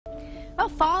Well,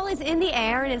 fall is in the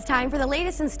air, and it's time for the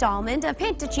latest installment of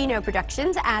Pantochino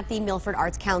Productions at the Milford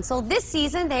Arts Council. This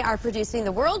season, they are producing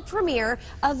the world premiere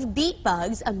of Beat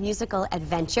Bugs, a musical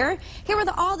adventure. Here with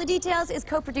all the details is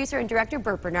co-producer and director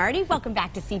Bert Bernardi. Welcome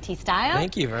back to CT Style.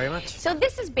 Thank you very much. So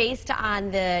this is based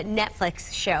on the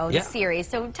Netflix show, the series.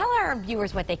 So tell our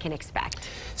viewers what they can expect.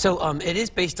 So it is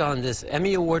based on this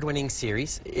Emmy Award-winning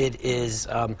series. It is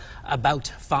about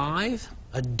 5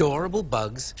 adorable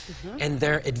bugs and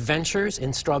their adventures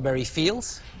in strawberry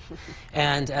fields,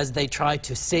 and as they try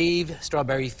to save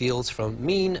strawberry fields from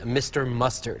mean Mr.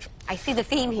 Mustard. I see the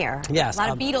theme here. Yes. A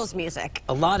lot of Beatles music.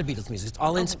 A lot of Beatles music. It's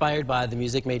all inspired by the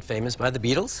music made famous by the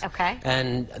Beatles. Okay.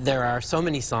 And there are so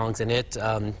many songs in it.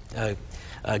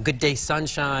 Good Day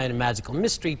Sunshine, Magical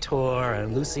Mystery Tour,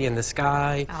 and Lucy in the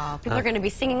Sky. Oh, people are going to be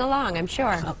singing along, I'm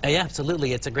sure. Yeah,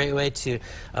 absolutely. It's a great way to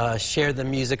share the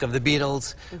music of the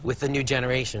Beatles with the new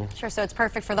generation. Sure, so it's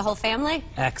perfect for the whole family?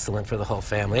 Excellent for the whole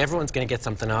family. Everyone's going to get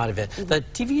something out of it. The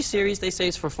TV series, they say,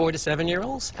 is for 4 to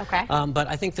 7-year-olds. Okay. But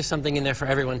I think there's something in there for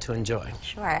everyone to enjoy.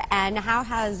 Sure. And how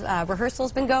has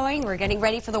rehearsals been going? We're getting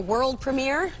ready for the world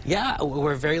premiere? Yeah,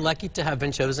 we're very lucky to have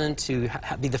been chosen to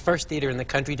be the first theater in the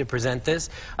country to present this.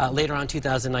 Later on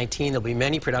 2019, there'll be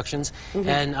many productions,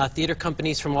 and theater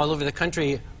companies from all over the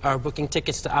country are booking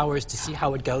tickets to ours to see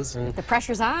how it goes. And the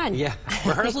pressure's on. Yeah.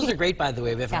 Rehearsals are great, by the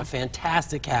way. We have a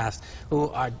fantastic cast who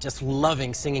are just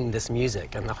loving singing this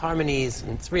music and the harmonies,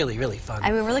 and it's really, really fun.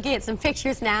 I mean, we're looking at some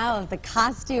pictures now of the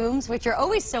costumes, which are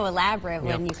always so elaborate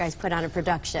when you guys put on a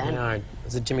production. Yeah,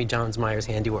 it's a Jimmy Jones Myers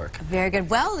handiwork. Very good.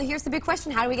 Well, here's the big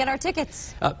question. How do we get our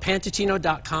tickets?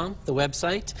 Pantochino.com, the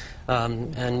website,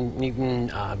 and you can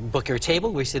book your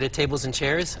table. We sit at tables and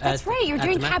chairs. That's right. You're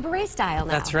doing cabaret style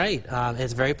now. That's right.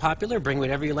 It's very popular. Bring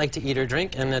whatever you like to eat or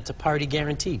drink, and it's a party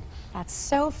guaranteed. That's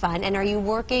so fun. And are you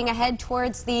working ahead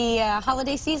towards the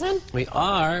holiday season? We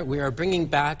are. We are bringing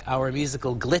back our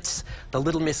musical Glitz, the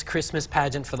Little Miss Christmas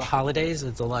pageant for the holidays.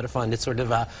 It's a lot of fun. It's sort of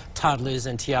Toddlers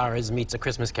and Tiaras meets A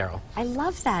Christmas Carol. I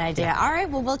love that idea. Yeah. All right,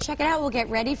 well, we'll check it out. We'll get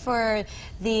ready for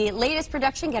the latest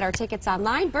production, get our tickets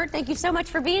online. Bert, thank you so much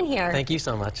for being here. Thank you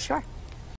so much. Sure.